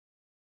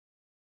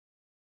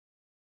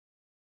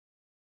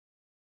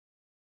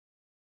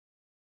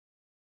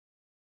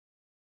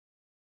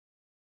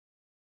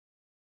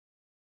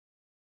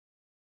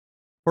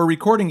For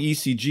recording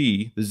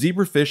ECG, the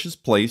zebrafish is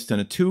placed in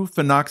a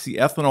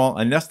 2-phenoxyethanol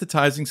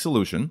anesthetizing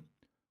solution,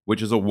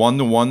 which is a 1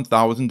 to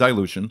 1,000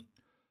 dilution,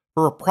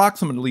 for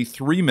approximately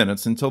 3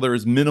 minutes until there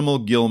is minimal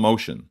gill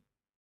motion.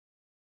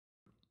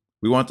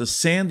 We want to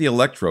sand the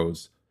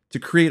electrodes to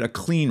create a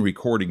clean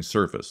recording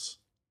surface.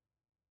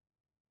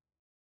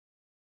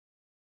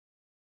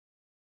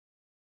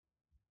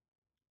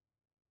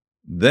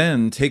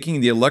 Then,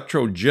 taking the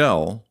electrode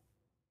gel,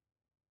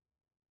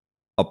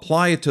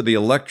 apply it to the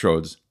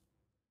electrodes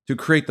to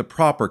create the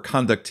proper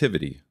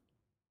conductivity.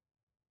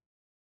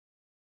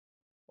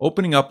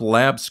 Opening up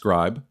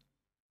LabScribe,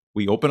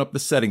 we open up the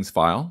settings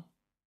file,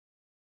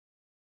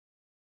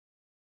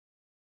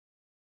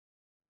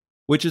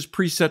 which is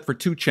preset for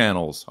 2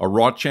 channels, a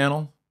raw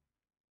channel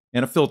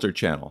and a filter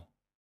channel.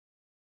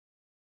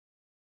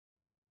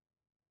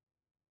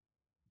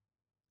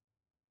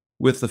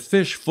 With the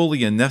fish fully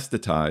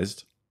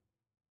anesthetized,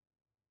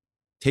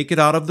 take it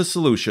out of the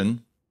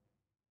solution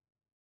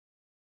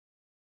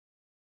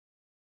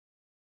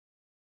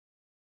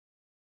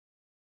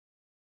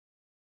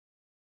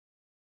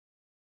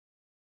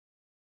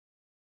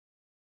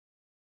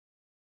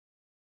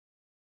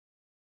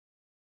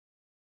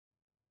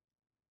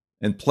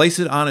and place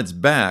it on its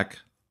back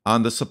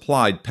on the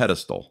supplied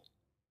pedestal.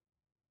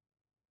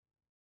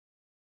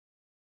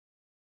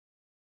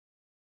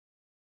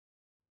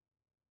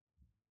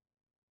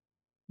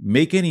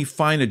 Make any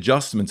fine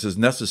adjustments as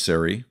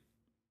necessary,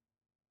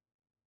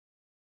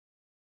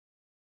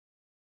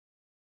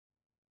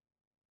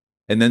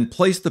 and then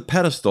place the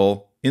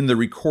pedestal in the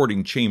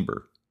recording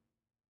chamber.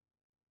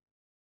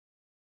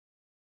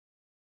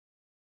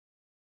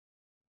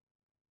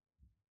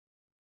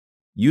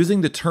 Using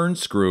the turn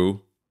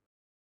screw,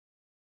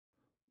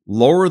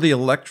 lower the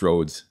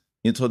electrodes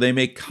until they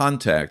make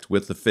contact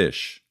with the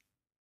fish.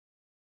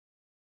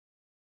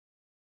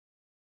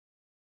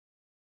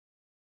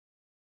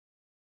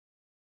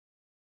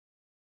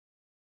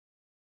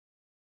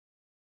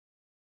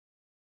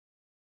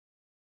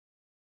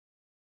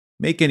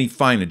 Make any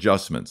fine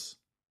adjustments.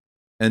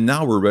 And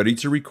now we're ready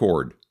to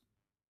record.